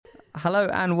Hello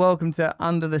and welcome to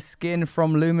Under the Skin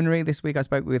from Luminary. This week I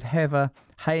spoke with Heather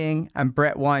Heying and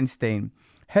Brett Weinstein.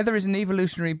 Heather is an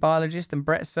evolutionary biologist and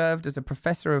Brett served as a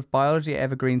professor of biology at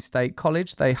Evergreen State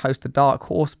College. They host the Dark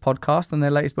Horse podcast, and their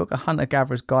latest book, A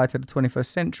Hunter-Gatherer's Guide to the 21st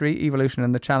Century, Evolution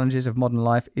and the Challenges of Modern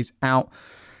Life, is out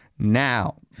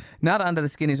now. Now that Under the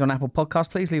Skin is on Apple Podcasts,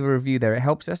 please leave a review there. It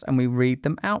helps us and we read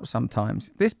them out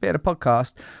sometimes. This bit of the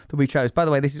podcast that we chose, by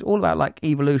the way, this is all about like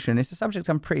evolution. It's a subject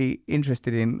I'm pretty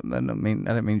interested in.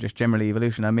 I don't mean just generally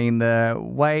evolution. I mean the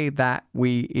way that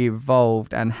we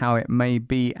evolved and how it may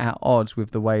be at odds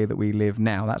with the way that we live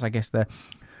now. That's, I guess, the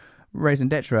raison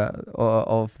d'etre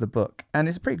of the book, and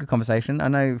it's a pretty good conversation. I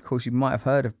know, of course, you might have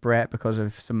heard of Brett because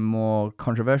of some more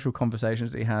controversial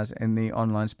conversations that he has in the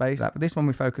online space, but this one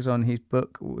we focus on his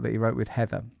book that he wrote with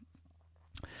Heather.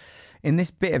 In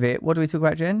this bit of it, what do we talk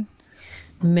about, Jen?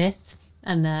 Myth,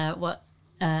 and what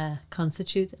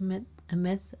constitutes a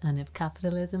myth, and if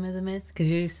capitalism is a myth, because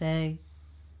you say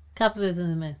capitalism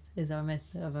is a myth, is our myth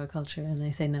of our culture, and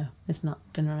they say no, it's not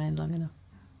been around long enough.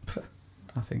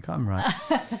 I think I'm right.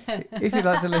 If you'd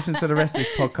like to listen to the rest of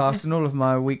this podcast and all of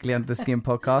my weekly Under the Skin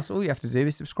podcasts, all you have to do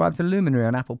is subscribe to Luminary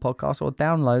on Apple Podcasts or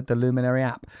download the Luminary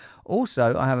app.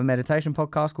 Also, I have a meditation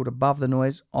podcast called Above the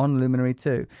Noise on Luminary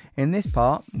too. In this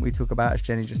part, we talk about, as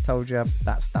Jenny just told you,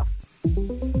 that stuff.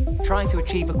 Trying to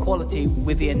achieve equality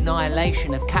with the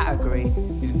annihilation of category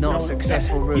is not a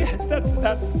successful route. Yes,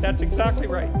 that's exactly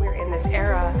right. We're in this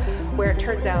era where it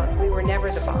turns out we were never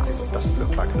the boss. It doesn't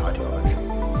look like an ideology.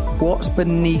 What's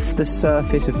beneath the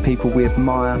surface of people we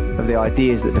admire, of the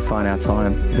ideas that define our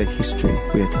time, the history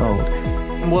we are told?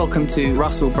 Welcome to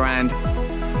Russell Brand.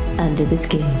 Under the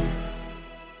Skin.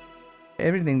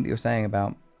 Everything that you're saying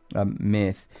about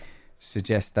myth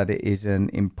suggests that it is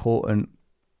an important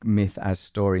myth as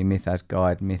story, myth as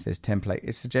guide, myth as template.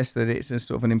 It suggests that it's a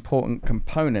sort of an important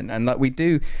component, and like we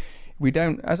don't,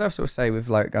 as I sort of say with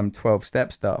like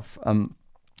 12-step stuff.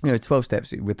 12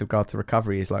 steps with regard to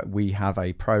recovery is like we have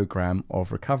a program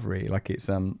of recovery. Like it's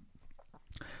there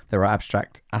are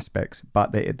abstract aspects,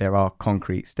 but there are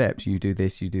concrete steps. You do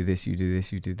this, you do this, you do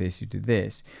this, you do this, you do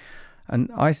this.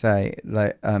 And I say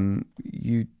like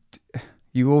you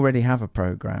already have a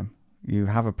program. You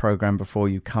have a program before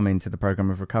you come into the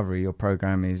program of recovery. Your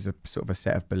program is a sort of a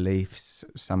set of beliefs,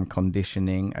 some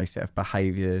conditioning, a set of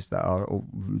behaviors that are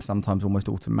sometimes almost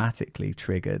automatically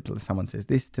triggered. Someone says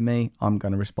this to me, I'm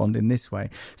going to respond in this way.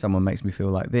 Someone makes me feel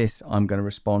like this, I'm going to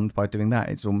respond by doing that.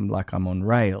 It's all like I'm on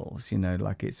rails,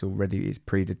 like it's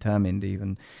predetermined,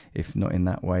 even if not in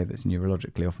that way that's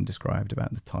neurologically often described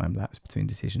about the time lapse between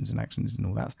decisions and actions and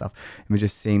all that stuff. It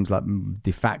just seems like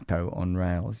de facto on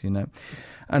rails,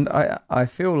 And I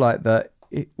feel like that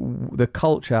the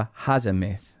culture has a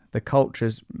myth. The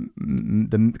cultural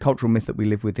myth that we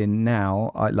live within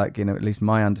now, at least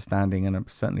my understanding, and I'm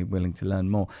certainly willing to learn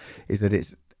more, is that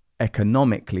it's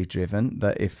economically driven.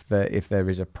 That if there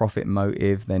is a profit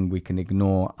motive, then we can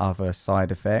ignore other side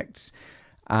effects,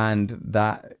 and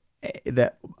that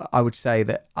I would say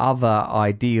that other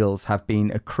ideals have been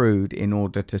accrued in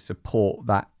order to support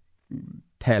that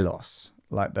telos,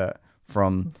 like that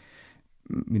from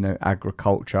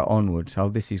agriculture onwards. So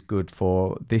this is good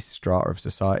for this strata of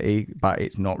society, but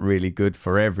it's not really good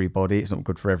for everybody. It's not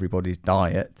good for everybody's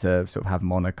diet to sort of have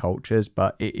monocultures,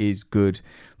 but it is good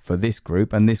for this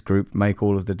group, and this group make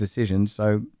all of the decisions,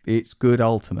 so it's good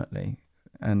ultimately.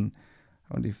 And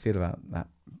how do you feel about that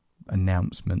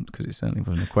announcement? Because it certainly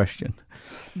wasn't a question.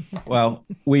 Well,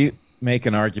 we make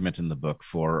an argument in the book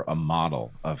for a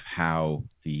model of how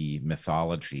the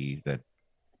mythology that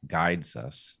guides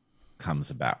us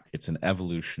comes about. It's an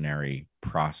evolutionary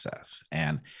process.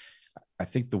 And I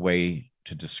think the way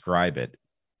to describe it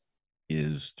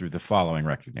is through the following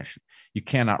recognition. You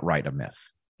cannot write a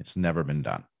myth. It's never been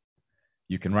done.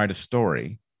 You can write a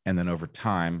story, and then over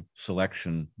time,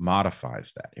 selection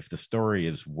modifies that. If the story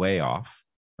is way off,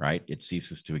 right, it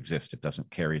ceases to exist. It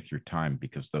doesn't carry through time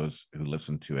because those who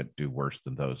listen to it do worse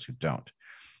than those who don't.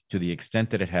 To the extent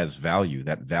that it has value,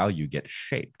 that value gets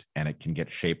shaped, and it can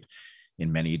get shaped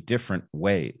in many different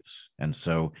ways. And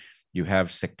so you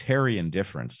have sectarian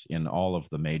difference in all of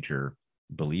the major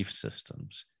belief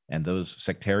systems. And those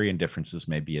sectarian differences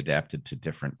may be adapted to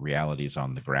different realities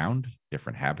on the ground,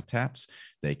 different habitats.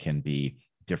 They can be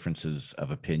differences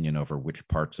of opinion over which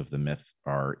parts of the myth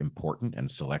are important, and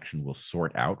selection will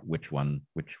sort out which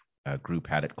group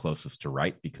had it closest to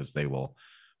right, because they will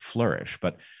flourish.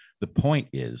 But the point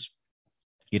is,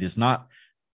 it is not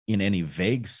in any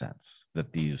vague sense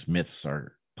that these myths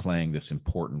are playing this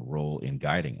important role in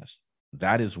guiding us.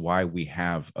 That is why we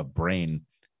have a brain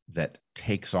that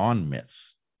takes on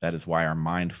myths. That is why our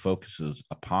mind focuses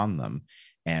upon them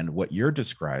And what you're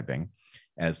describing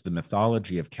as the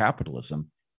mythology of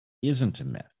capitalism isn't a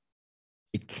myth.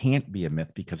 It can't be a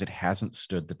myth because it hasn't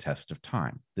stood the test of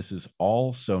time. This is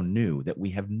all so new that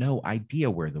we have no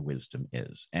idea where the wisdom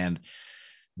is. And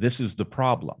this is the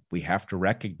problem. We have to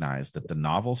recognize that the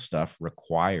novel stuff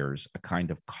requires a kind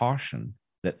of caution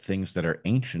that things that are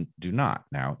ancient do not.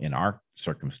 Now, in our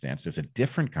circumstance, there's a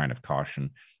different kind of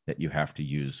caution that you have to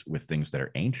use with things that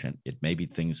are ancient. It may be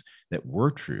things that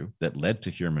were true, that led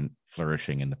to human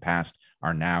flourishing in the past,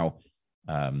 are now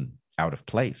out of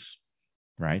place,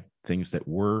 right? Things that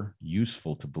were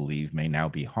useful to believe may now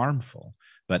be harmful.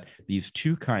 But these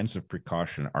two kinds of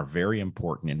precaution are very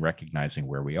important in recognizing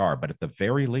where we are. But at the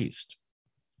very least,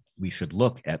 we should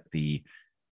look at the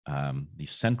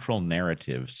central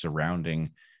narrative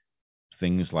surrounding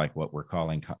things like what we're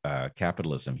calling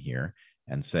capitalism here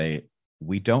and say,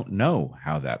 we don't know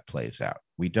how that plays out.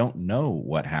 We don't know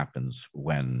what happens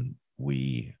when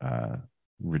we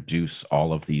reduce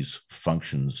all of these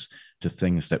functions to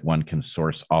things that one can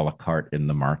source a la carte in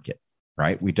the market,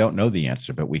 right? We don't know the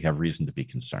answer, but we have reason to be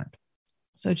concerned.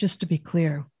 So just to be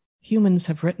clear, humans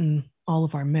have written all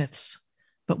of our myths,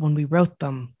 but when we wrote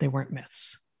them, they weren't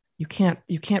myths. You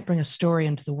can't bring a story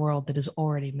into the world that is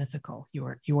already mythical. You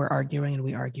are arguing, and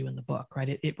we argue in the book,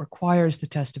 right? It requires the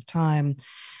test of time,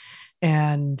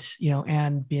 and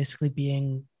basically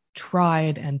being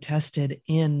tried and tested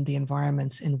in the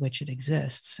environments in which it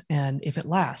exists. And if it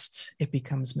lasts, it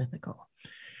becomes mythical.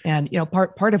 And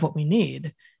part of what we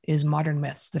need is modern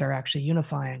myths that are actually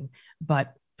unifying.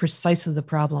 But precisely the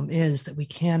problem is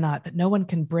that no one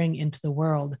can bring into the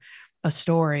world a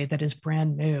story that is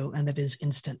brand new and that is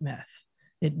instant myth.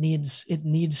 It needs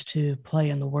to play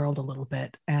in the world a little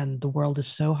bit. And the world is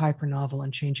so hyper novel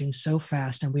and changing so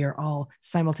fast. And we are all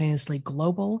simultaneously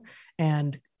global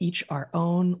and each our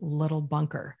own little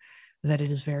bunker, that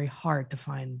it is very hard to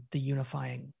find the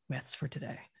unifying myths for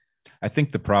today. I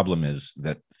think the problem is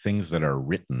that things that are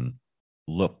written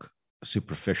look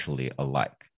superficially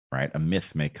alike, right? A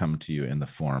myth may come to you in the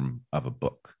form of a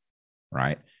book,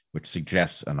 right, which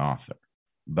suggests an author.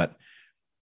 But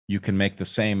you can make the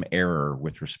same error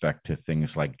with respect to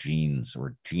things like genes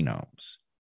or genomes.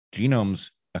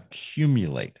 Genomes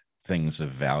accumulate things of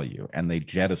value, and they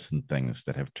jettison things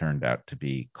that have turned out to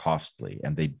be costly,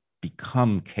 and they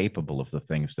become capable of the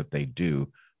things that they do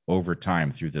over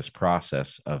time through this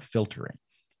process of filtering.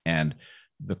 And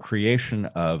the creation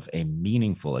of a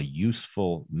meaningful, a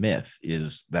useful myth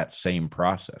is that same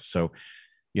process. So,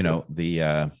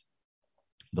 the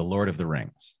Lord of the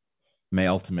Rings may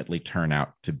ultimately turn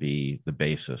out to be the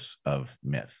basis of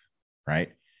myth,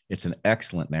 right? It's an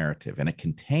excellent narrative, and it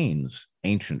contains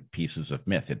ancient pieces of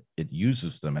myth. It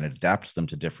uses them and adapts them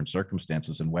to different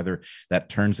circumstances, and whether that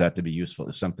turns out to be useful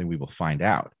is something we will find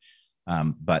out.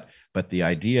 But the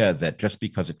idea that just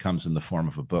because it comes in the form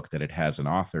of a book that it has an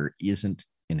author isn't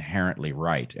inherently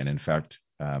right. And in fact,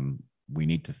 we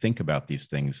need to think about these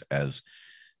things as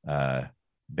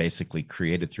basically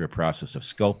created through a process of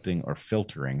sculpting or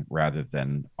filtering rather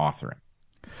than authoring.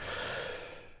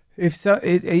 If so, are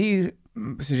you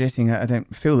suggesting, I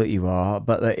don't feel that you are,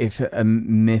 but that if a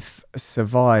myth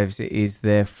survives, it is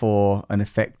therefore an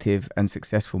effective and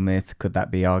successful myth? Could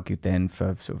that be argued then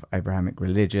for sort of Abrahamic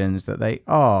religions, that they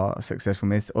are successful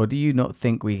myths? Or do you not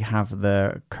think we have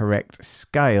the correct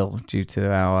scale due to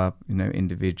our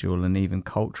individual and even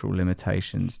cultural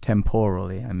limitations,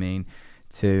 temporally, I mean,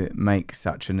 to make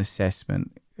such an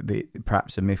assessment?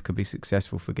 Perhaps a myth could be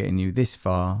successful for getting you this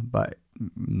far, but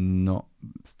not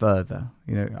further.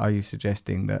 Are you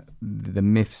suggesting that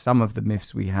some of the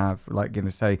myths we have, like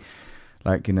another,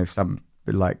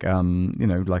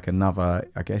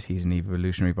 I guess he's an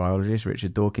evolutionary biologist,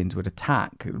 Richard Dawkins, would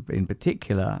attack in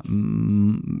particular,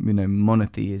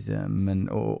 monotheism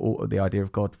or the idea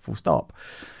of God, full stop,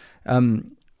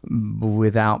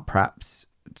 without perhaps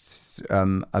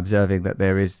observing that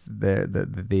there is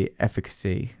the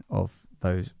efficacy of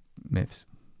those myths?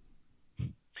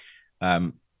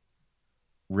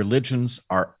 Religions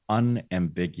are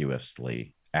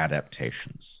unambiguously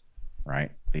adaptations,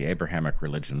 right? The Abrahamic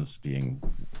religions being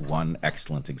one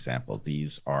excellent example.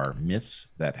 These are myths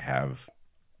that have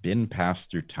been passed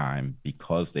through time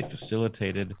because they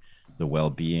facilitated the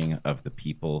well-being of the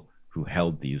people who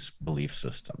held these belief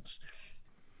systems.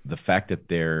 The fact that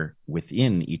they're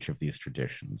within each of these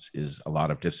traditions is a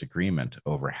lot of disagreement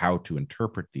over how to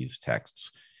interpret these texts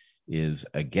is,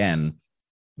 again,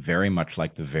 very much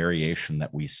like the variation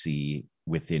that we see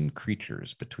within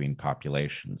creatures between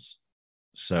populations.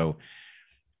 So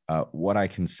what I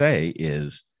can say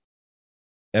is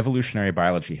evolutionary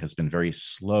biology has been very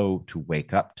slow to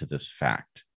wake up to this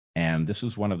fact And this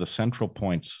is one of the central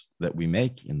points that we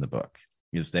make in the book,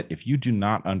 is that if you do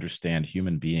not understand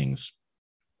human beings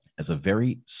as a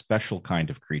very special kind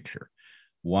of creature,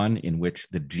 one in which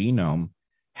the genome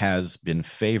has been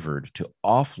favored to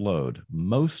offload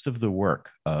most of the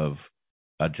work of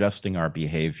adjusting our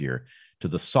behavior to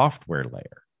the software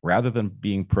layer, rather than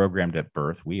being programmed at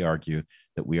birth, we argue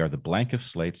that we are the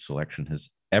blankest slate selection has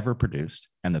ever produced,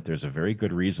 and that there's a very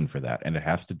good reason for that. And it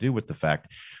has to do with the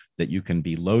fact that you can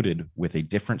be loaded with a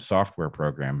different software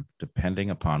program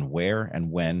depending upon where and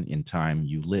when in time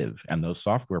you live. And those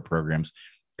software programs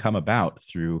come about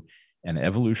through an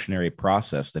evolutionary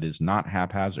process that is not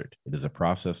haphazard. It is a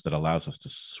process that allows us to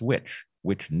switch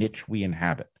which niche we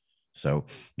inhabit. So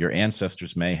your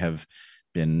ancestors may have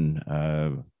been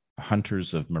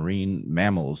hunters of marine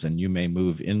mammals, and you may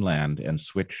move inland and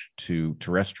switch to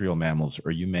terrestrial mammals,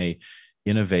 or you may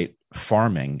innovate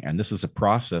farming. And this is a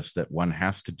process that one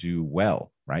has to do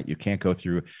well, right? You can't go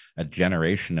through a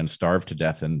generation and starve to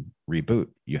death and reboot.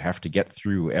 You have to get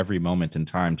through every moment in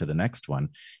time to the next one.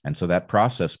 And so that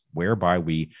process whereby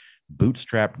we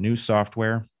bootstrap new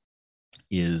software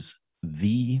is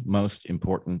the most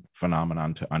important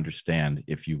phenomenon to understand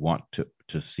if you want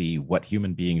to see what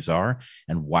human beings are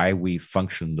and why we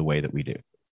function the way that we do.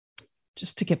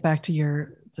 Just to get back to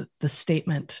the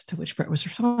statement to which Brett was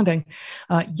responding,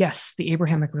 yes, the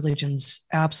Abrahamic religions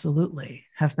absolutely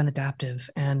have been adaptive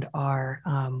and are,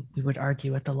 we would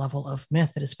argue, at the level of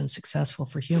myth that has been successful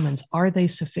for humans. Are they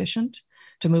sufficient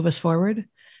to move us forward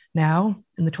now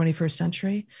in the 21st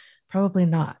century? Probably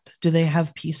not. Do they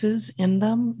have pieces in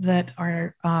them that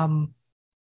are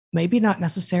maybe not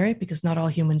necessary, because not all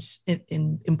humans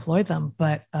employ them,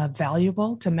 but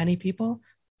valuable to many people?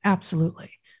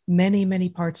 Absolutely. Many, many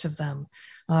parts of them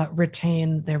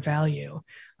retain their value.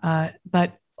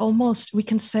 But we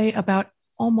can say about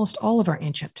almost all of our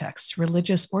ancient texts,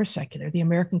 religious or secular. The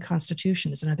American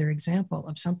Constitution is another example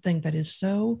of something that is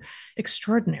so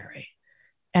extraordinary,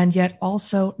 and yet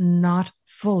also not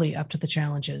fully up to the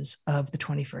challenges of the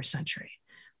 21st century.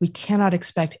 We cannot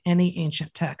expect any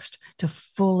ancient text to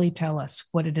fully tell us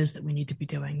what it is that we need to be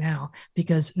doing now,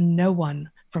 because no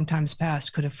one from times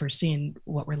past could have foreseen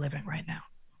what we're living right now.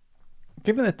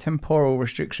 Given the temporal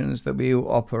restrictions that we all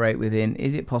operate within,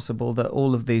 is it possible that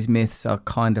all of these myths are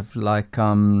kind of like,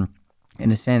 in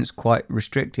a sense, quite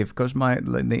restrictive? Because my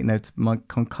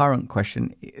concurrent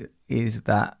question is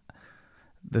that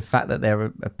the fact that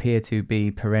there appear to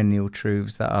be perennial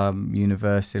truths that are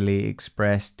universally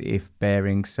expressed, if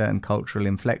bearing certain cultural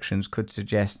inflections, could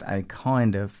suggest a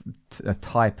kind of a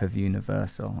type of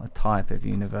universal,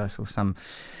 some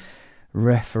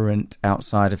referent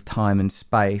outside of time and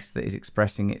space that is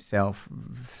expressing itself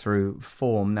through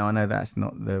form. Now, I know that's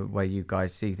not the way you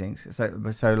guys see things.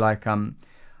 So like,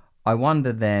 I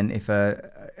wonder then if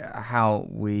how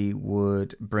we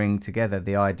would bring together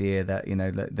the idea that,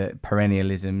 that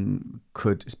perennialism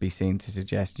could be seen to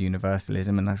suggest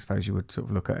universalism, and I suppose you would sort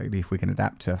of look at if we can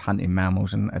adapt to hunting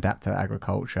mammals and adapt to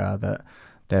agriculture, that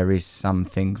there is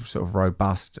something sort of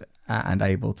robust and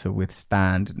able to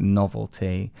withstand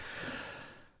novelty,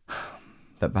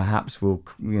 that perhaps will,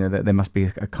 that there must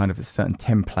be a kind of certain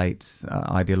templates,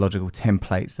 ideological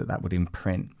templates that would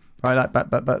imprint. Right, but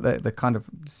the kind of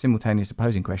simultaneous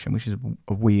opposing question, which is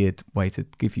a weird way to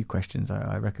give you questions,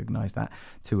 I recognise that,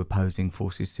 two opposing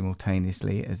forces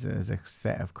simultaneously as a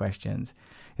set of questions.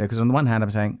 Because on the one hand,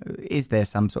 I'm saying, is there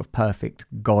some sort of perfect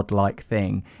godlike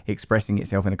thing expressing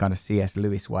itself in a kind of C.S.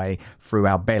 Lewis way through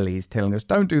our bellies, telling us,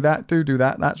 don't do that, do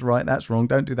that, that's right, that's wrong,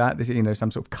 don't do that. This is,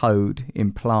 some sort of code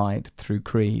implied through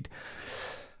creed.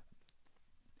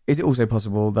 Is it also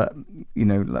possible that,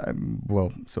 that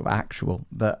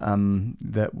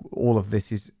all of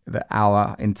this is that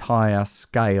our entire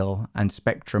scale and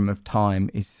spectrum of time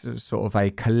is sort of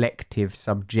a collective,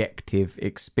 subjective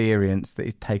experience that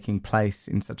is taking place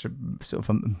in such a sort of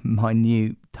a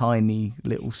minute, tiny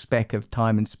little speck of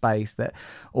time and space, that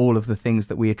all of the things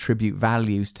that we attribute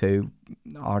values to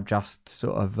are just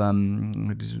sort of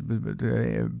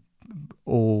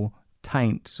all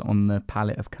taints on the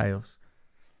palette of chaos?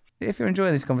 If you're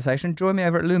enjoying this conversation, join me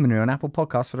over at Luminary on Apple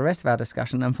Podcasts for the rest of our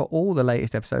discussion and for all the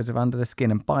latest episodes of Under the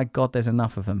Skin. And by God, there's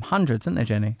enough of them. Hundreds, isn't there,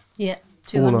 Jenny? Yeah,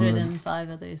 205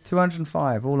 others.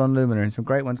 205, all on Luminary, and some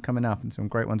great ones coming up and some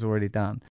great ones already done.